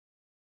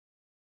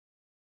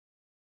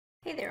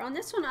Hey there, on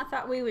this one I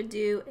thought we would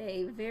do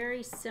a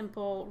very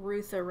simple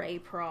Routh array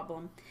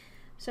problem.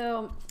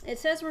 So it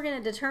says we're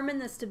going to determine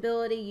the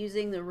stability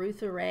using the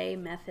Routh array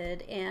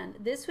method, and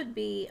this would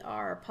be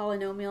our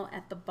polynomial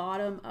at the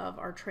bottom of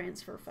our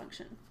transfer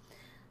function.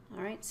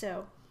 Alright,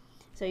 so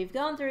you've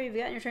gone through, you've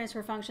gotten your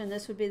transfer function,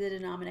 this would be the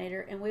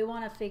denominator, and we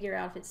want to figure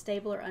out if it's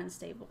stable or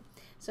unstable.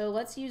 So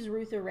let's use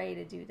Routh array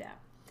to do that.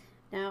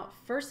 Now,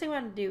 first thing we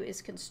want to do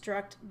is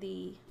construct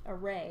the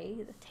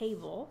array, the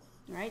table.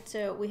 Right,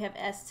 so we have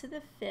s to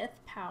the 5th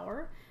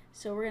power,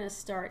 so we're going to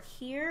start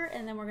here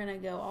and then we're going to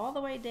go all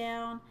the way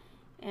down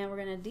and we're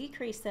going to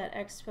decrease that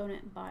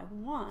exponent by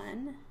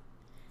 1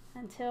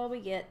 until we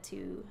get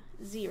to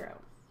 0.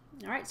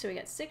 Alright, so we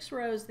got 6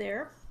 rows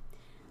there.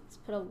 Let's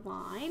put a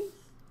line,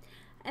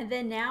 and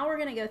then now we're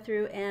going to go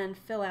through and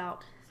fill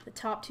out the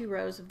top 2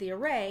 rows of the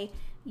array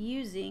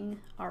using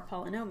our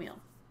polynomial.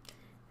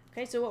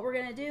 Okay, so what we're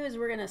going to do is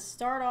we're going to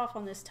start off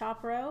on this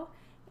top row,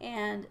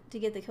 and to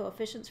get the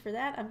coefficients for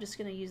that, I'm just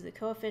going to use the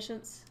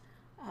coefficients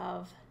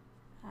of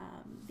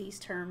these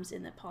terms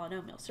in the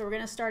polynomial. So we're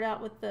going to start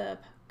out with the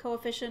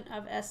coefficient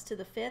of s to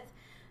the 5th,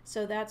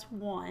 so that's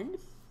 1,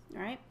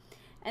 right?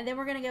 And then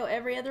we're going to go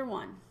every other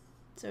one.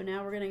 So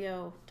now we're going to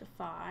go to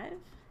 5,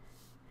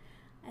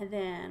 and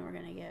then we're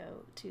going to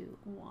go to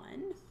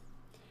 1,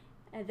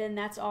 and then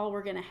that's all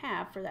we're going to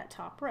have for that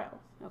top row.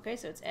 Okay,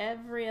 so it's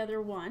every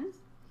other one,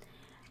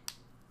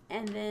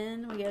 and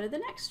then we go to the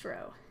next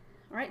row.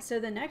 All right, so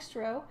the next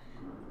row,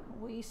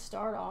 we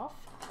start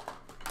off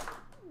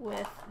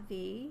with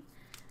the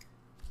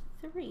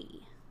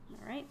 3.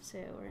 All right, so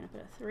we're going to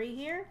put a 3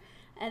 here,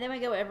 and then we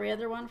go every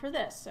other one for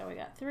this. So we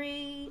got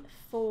 3,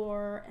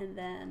 4, and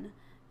then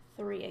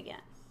 3 again.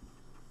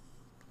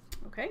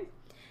 Okay,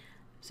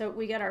 so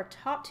we got our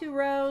top 2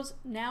 rows.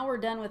 Now we're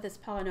done with this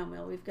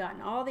polynomial. We've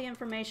gotten all the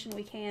information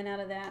we can out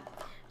of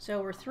that,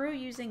 so we're through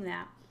using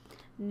that.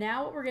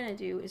 Now what we're going to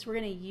do is we're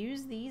going to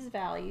use these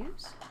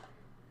values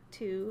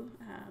to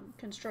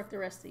construct the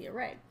rest of the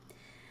array.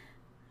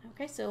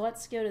 Okay, so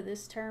let's go to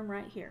this term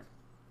right here.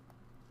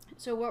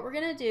 So what we're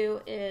going to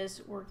do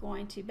is we're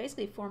going to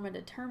basically form a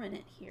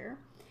determinant here,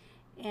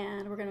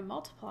 and we're going to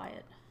multiply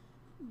it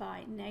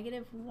by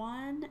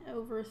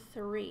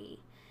 -1/3.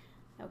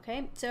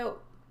 Okay,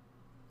 so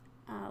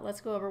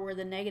let's go over where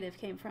the negative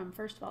came from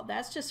first of all.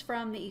 That's just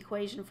from the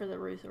equation for the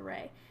Routh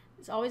array.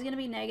 It's always going to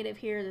be negative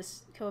here,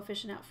 this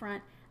coefficient out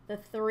front. The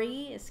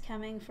 3 is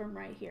coming from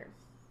right here.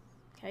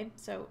 Okay,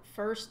 so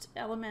first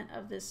element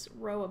of this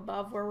row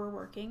above where we're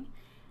working,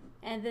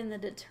 and then the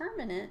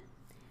determinant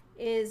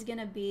is going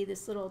to be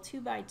this little 2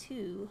 by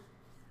 2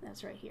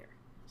 that's right here.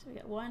 So we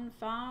got 1,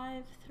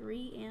 5,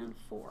 3, and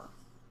 4.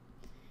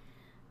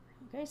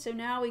 Okay, so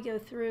now we go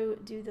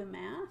through, do the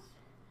math,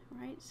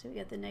 right? So we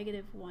got the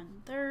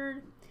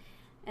 -1/3,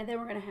 and then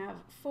we're going to have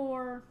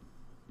 4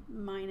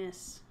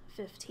 minus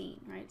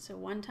 15, right? So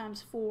 1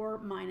 times 4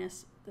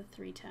 minus the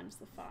 3 times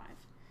the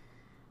 5,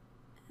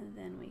 and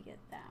then we get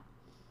that.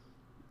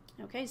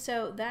 Okay,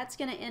 so that's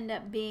going to end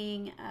up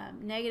being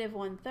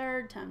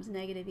 -1/3 times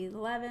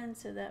 -11,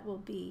 so that will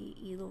be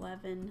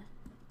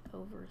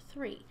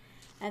 11/3.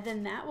 And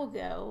then that will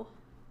go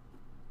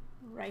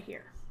right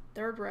here,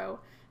 3rd row,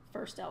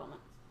 1st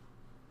element.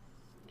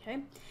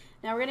 Okay,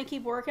 now we're going to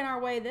keep working our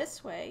way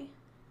this way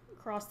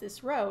across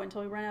this row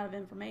until we run out of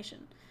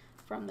information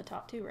from the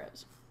top 2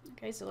 rows.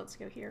 Okay, so let's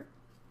go here.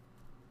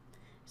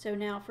 So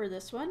now for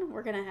this one,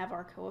 we're going to have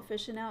our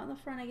coefficient out in the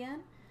front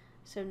again.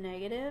 So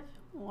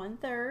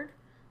 -1/3,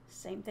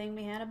 same thing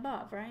we had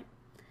above, right?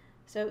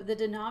 So the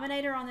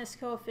denominator on this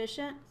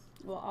coefficient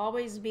will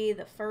always be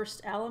the first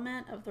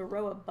element of the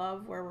row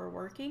above where we're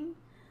working,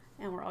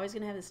 and we're always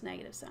going to have this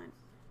negative sign.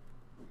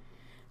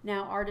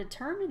 Now our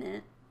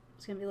determinant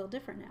is going to be a little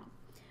different now.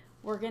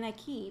 We're going to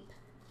keep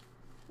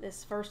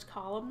this first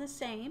column the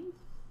same.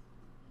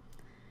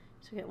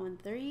 So we get 1,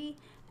 3,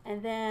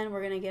 and then we're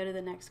going to go to the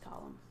next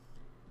column.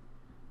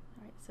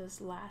 All right, so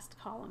this last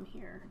column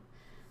here.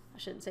 I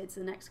shouldn't say it's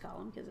the next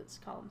column because it's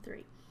column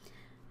 3.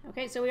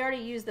 Okay, so we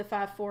already used the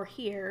 5, 4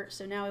 here,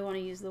 so now we want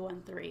to use the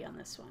 1, 3 on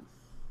this one.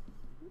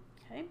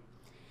 Okay.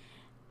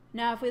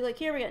 Now if we look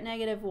here, we got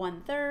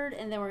 -1/3,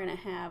 and then we're going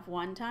to have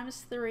 1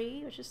 times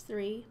 3, which is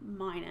 3,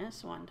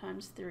 minus 1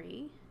 times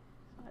 3,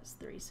 that's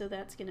 3, so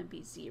that's going to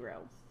be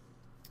 0.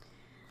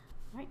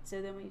 All right,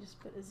 so then we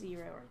just put a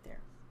 0 right there.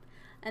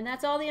 And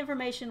that's all the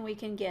information we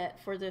can get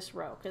for this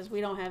row because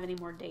we don't have any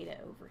more data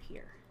over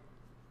here.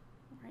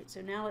 All right,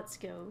 so now let's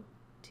go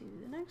to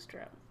the next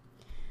row.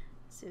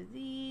 So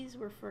these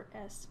were for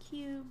s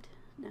cubed.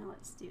 Now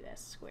let's do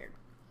s squared.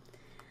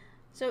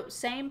 So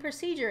same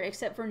procedure,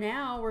 except for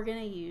now we're going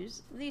to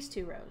use these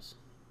 2 rows.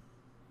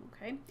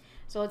 Okay,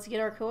 so let's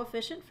get our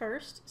coefficient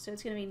first. So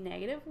it's going to be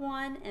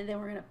 -1, and then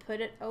we're going to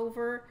put it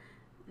over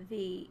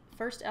the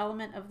first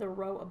element of the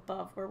row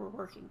above where we're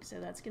working. So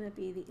that's going to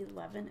be the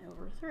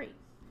 11/3.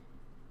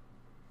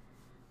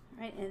 All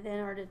right, and then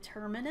our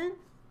determinant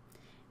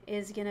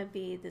is going to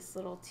be this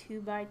little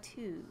 2 by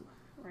 2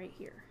 right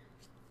here.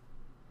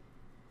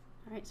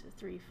 All right, so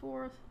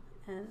 3/4,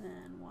 and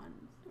then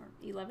 1, or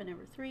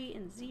 11/3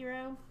 and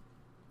 0.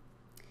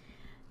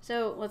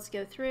 So let's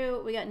go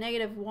through. We got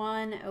negative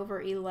 1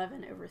 over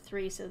 11 over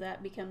 3, so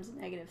that becomes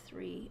negative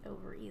 3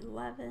 over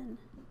 11.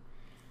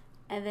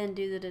 And then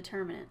do the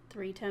determinant.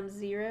 3 times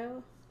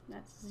 0,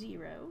 that's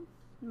 0,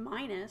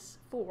 minus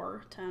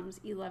 4 times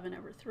 11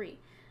 over 3.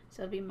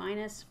 So it'll be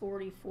minus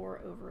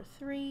 44 over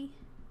 3.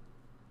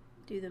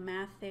 Do the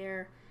math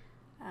there.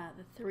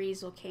 The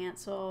 3's will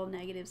cancel,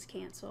 negatives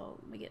cancel.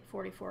 We get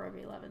 44 over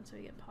 11, so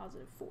we get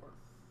positive 4.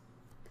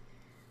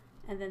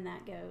 And then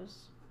that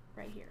goes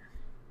right here.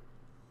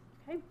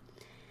 Okay.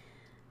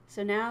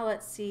 So now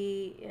let's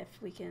see if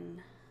we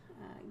can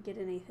get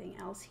anything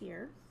else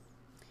here.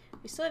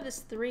 We still have this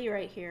 3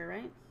 right here,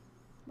 right?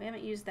 We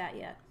haven't used that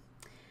yet.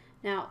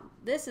 Now,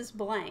 this is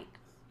blank.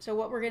 So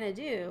what we're going to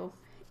do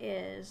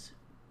is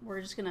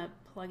we're just going to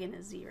plug in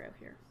a 0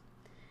 here.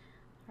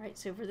 All right,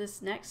 so for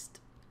this next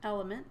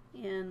element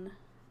in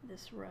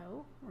this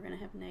row, we're going to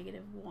have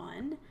negative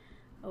 1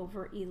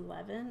 over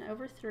 11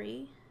 over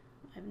 3.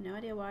 I have no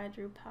idea why I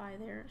drew pi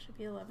there. It should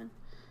be 11.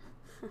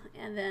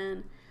 And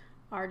then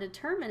our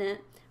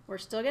determinant, we're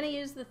still going to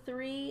use the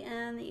 3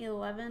 and the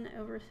 11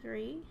 over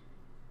 3.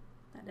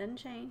 That doesn't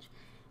change.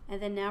 And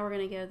then now we're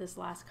going to go this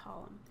last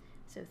column.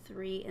 So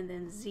 3 and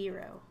then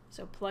 0.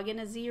 So plug in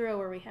a 0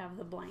 where we have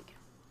the blank.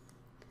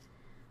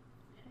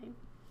 Okay.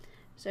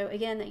 So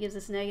again, that gives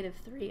us negative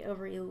 3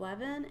 over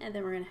 11. And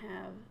then we're going to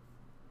have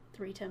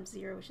 3 times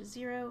 0, which is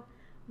 0,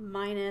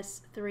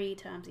 minus 3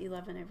 times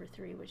 11 over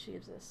 3, which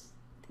gives us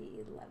the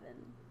 11.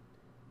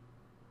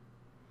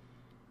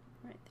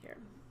 Right there.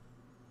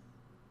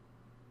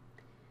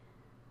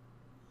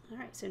 All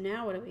right, so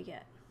now what do we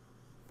get?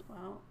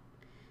 Well,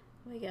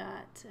 we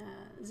got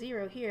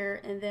 0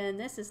 here, and then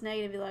this is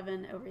negative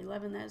 11 over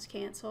 11. Those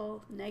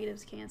cancel,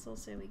 negatives cancel,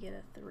 so we get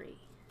a 3.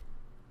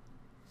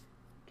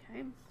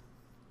 Okay.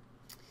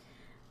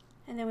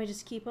 And then we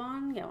just keep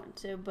on going.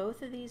 So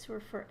both of these were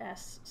for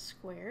s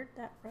squared,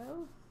 that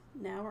row.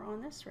 Now we're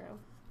on this row.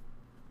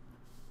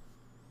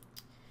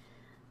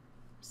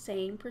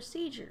 Same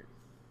procedure.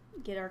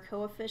 Get our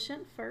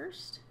coefficient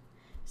first.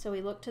 So we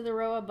look to the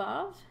row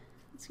above.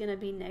 It's going to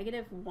be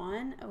negative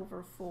 1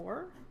 over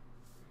 4.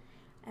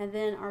 And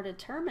then our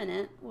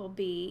determinant will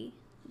be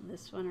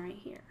this one right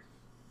here.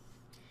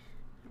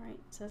 All right,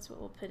 so that's what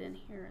we'll put in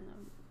here in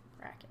the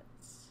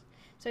brackets.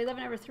 So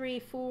 11 over 3,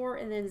 4,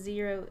 and then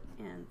 0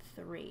 and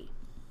 3.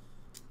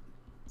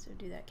 So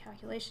do that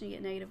calculation, you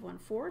get negative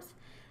 1/4.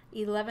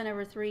 11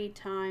 over 3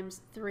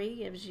 times 3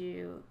 gives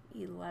you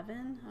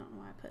 11. I don't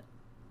know why I put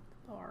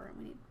bar,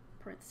 we need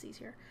parentheses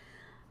here.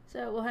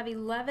 So we'll have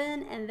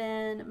 11 and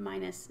then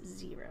minus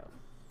 0.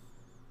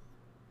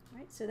 All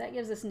right, so that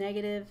gives us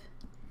negative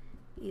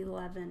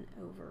 11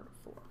 over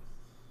 4.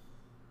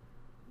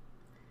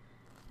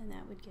 And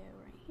that would go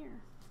right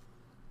here.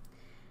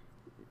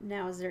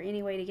 Now, is there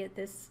any way to get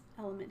this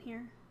element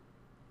here?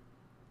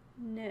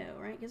 No,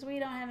 right? Because we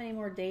don't have any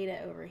more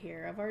data over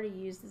here. I've already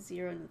used the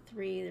 0 and the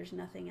 3. There's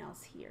nothing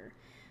else here.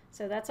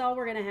 So that's all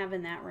we're going to have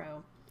in that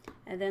row.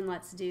 And then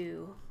let's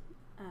do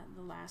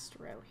the last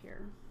row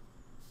here.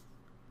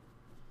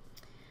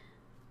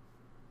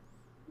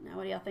 Now,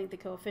 what do y'all think the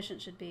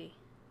coefficient should be?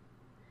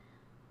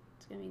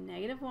 It's going to be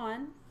negative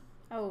 1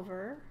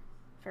 over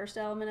first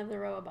element of the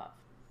row above.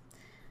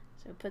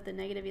 So put the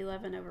negative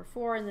 11 over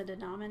 4 in the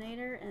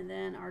denominator, and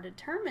then our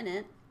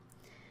determinant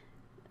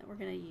that we're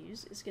going to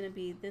use is going to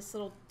be this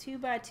little 2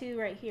 by 2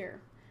 right here.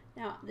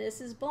 Now,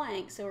 this is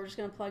blank, so we're just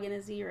going to plug in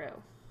a 0.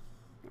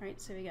 All right,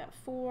 so we got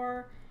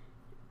 4,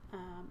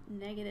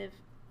 negative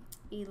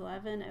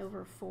 11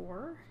 over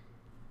 4,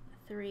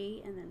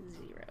 3, and then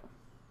 0.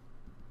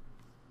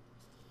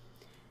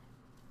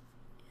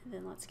 And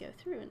then let's go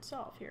through and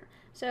solve here.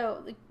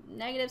 So the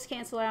negatives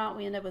cancel out.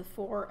 We end up with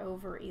 4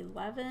 over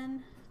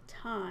 11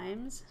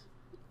 times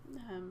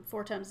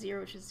 4 times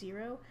 0, which is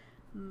 0,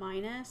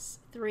 minus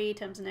 3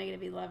 times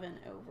negative 11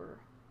 over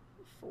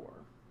 4.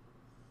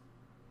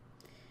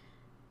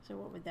 So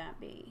what would that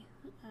be?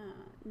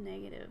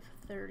 Negative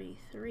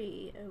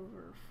 33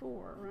 over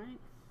 4, right?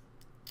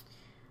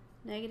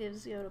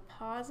 Negatives go to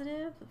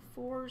positive.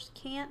 The 4's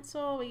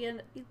cancel. We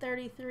get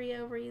 33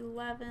 over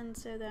 11,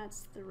 so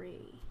that's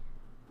 3.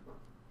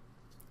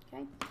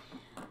 Okay.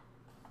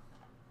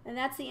 And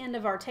that's the end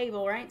of our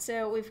table, right?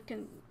 So we've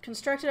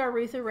constructed our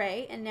Routh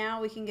array, and now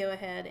we can go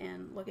ahead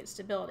and look at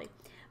stability.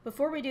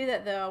 Before we do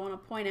that, though, I want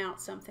to point out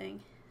something.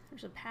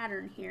 There's a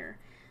pattern here.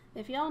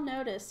 If y'all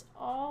notice,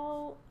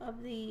 all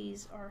of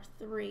these are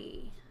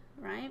 3,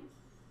 right?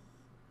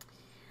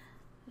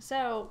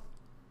 So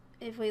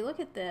if we look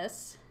at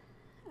this,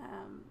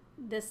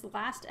 this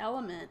last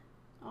element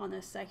on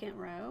the second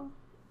row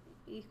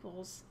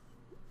equals,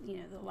 you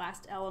know, the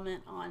last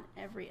element on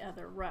every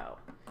other row.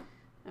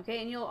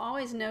 Okay, and you'll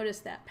always notice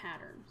that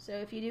pattern. So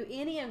if you do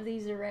any of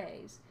these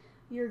arrays,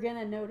 you're going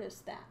to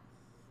notice that.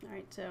 All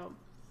right, so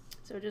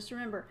just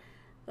remember,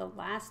 the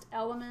last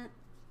element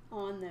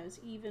on those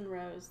even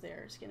rows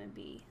there is going to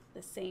be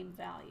the same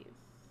value.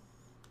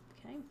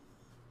 Okay,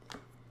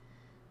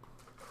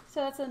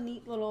 so that's a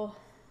neat little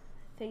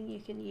thing you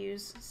can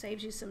use.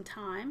 Saves you some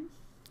time,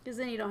 because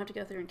then you don't have to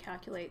go through and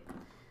calculate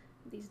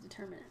these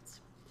determinants.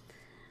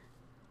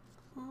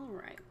 All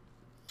right.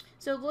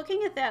 So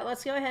looking at that,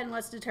 let's go ahead and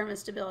let's determine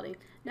stability.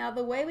 Now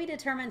the way we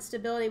determine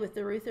stability with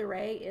the Routh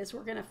array is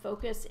we're going to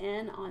focus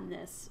in on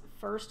this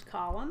first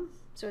column.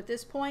 So at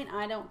this point,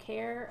 I don't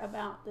care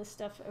about this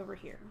stuff over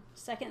here.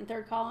 Second and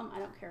third column, I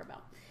don't care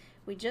about.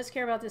 We just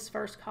care about this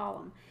first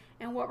column.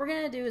 And what we're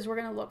going to do is we're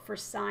going to look for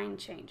sign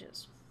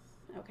changes.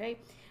 Okay,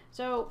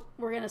 so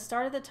we're going to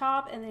start at the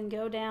top and then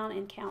go down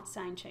and count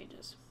sign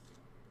changes.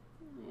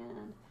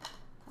 And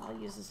I'll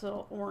use this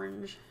little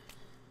orange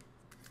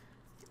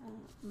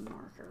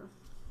marker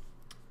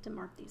to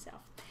mark these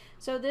out.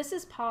 So this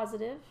is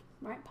positive,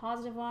 right?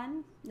 Positive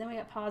 1. Then we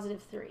got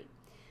positive 3.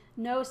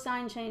 No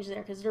sign change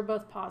there because they're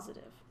both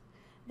positive.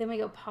 Then we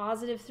go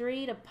positive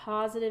 3 to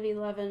positive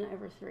 11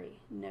 over 3.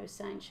 No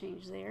sign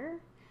change there.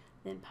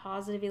 Then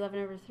positive 11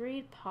 over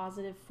 3,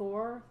 positive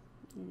 4,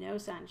 no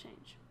sign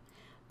change.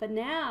 But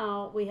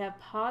now we have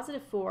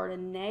positive 4 to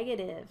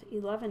negative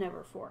 11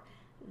 over 4.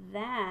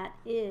 That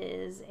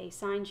is a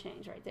sign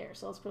change right there.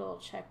 So let's put a little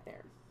check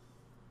there.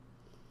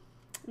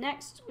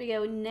 Next, we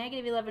go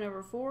negative 11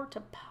 over 4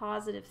 to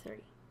positive 3.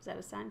 Is that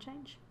a sign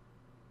change?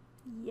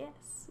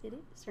 Yes, it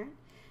is, right?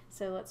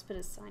 So let's put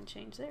a sign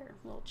change there,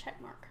 a little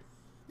check mark.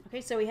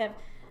 Okay, so we have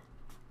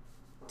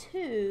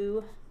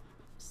 2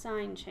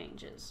 sign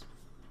changes.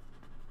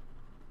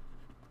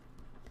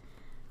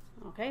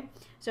 Okay,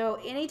 so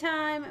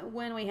anytime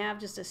when we have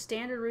just a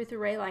standard Routh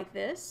array like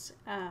this,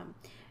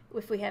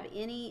 if we have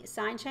any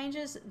sign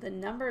changes, the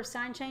number of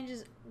sign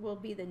changes will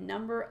be the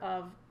number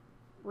of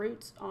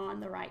roots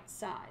on the right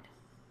side.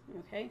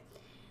 Okay,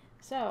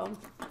 so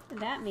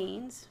that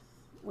means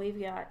we've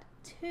got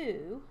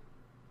 2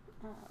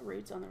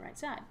 roots on the right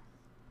side,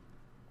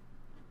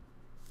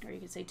 or you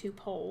could say 2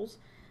 poles,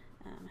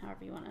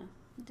 however you want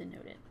to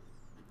denote it.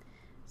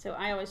 So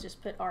I always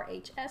just put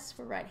RHS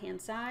for right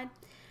hand side.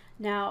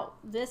 Now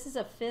this is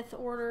a 5th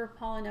order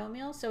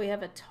polynomial, so we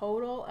have a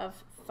total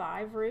of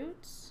 5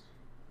 roots.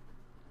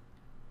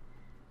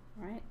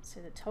 Right, so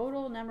the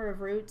total number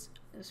of roots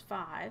is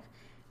 5.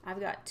 I've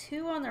got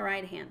 2 on the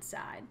right hand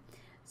side,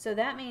 so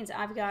that means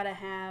I've got to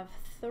have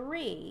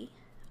 3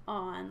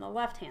 on the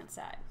left hand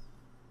side.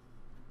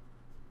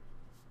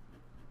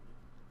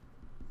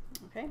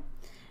 Okay,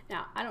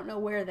 now I don't know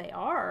where they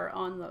are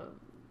on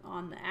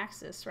the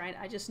axis, right?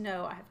 I just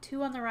know I have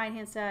 2 on the right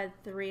hand side,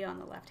 3 on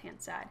the left hand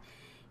side.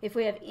 If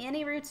we have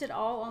any roots at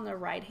all on the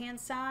right hand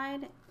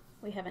side,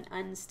 we have an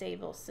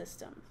unstable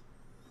system.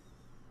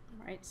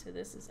 Right, so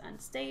this is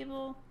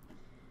unstable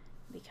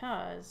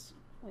because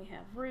we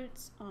have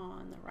roots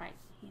on the right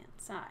hand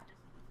side.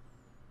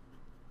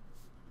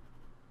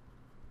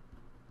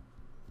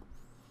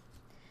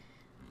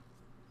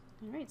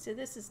 All right, so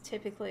this is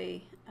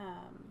typically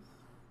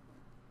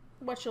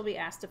what you'll be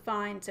asked to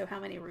find. So how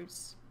many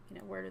roots,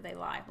 where do they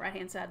lie? Right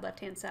hand side,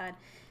 left hand side,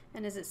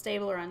 and is it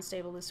stable or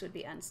unstable? This would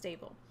be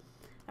unstable.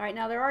 All right,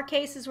 now there are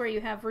cases where you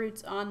have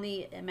roots on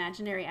the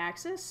imaginary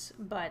axis,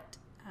 but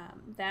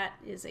that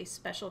is a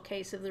special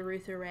case of the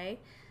Routh array,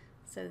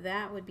 so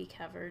that would be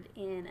covered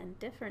in a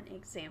different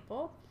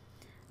example.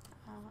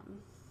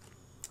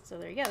 So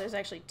there you go. There's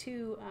actually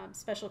 2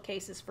 special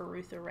cases for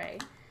Routh array.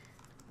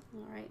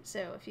 All right,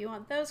 so if you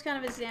want those kind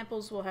of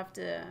examples, we'll have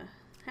to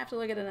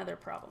look at another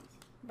problem.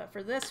 But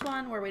for this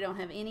one, where we don't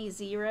have any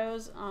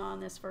zeros on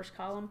this first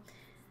column,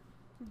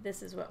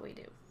 this is what we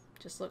do.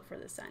 Just look for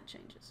the sign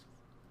changes.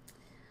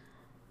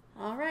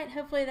 All right,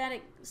 hopefully that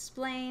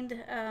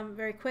explained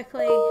very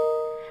quickly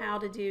how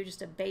to do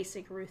just a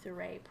basic Routh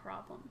array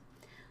problem.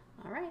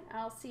 All right,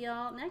 I'll see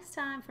y'all next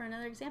time for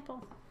another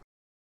example.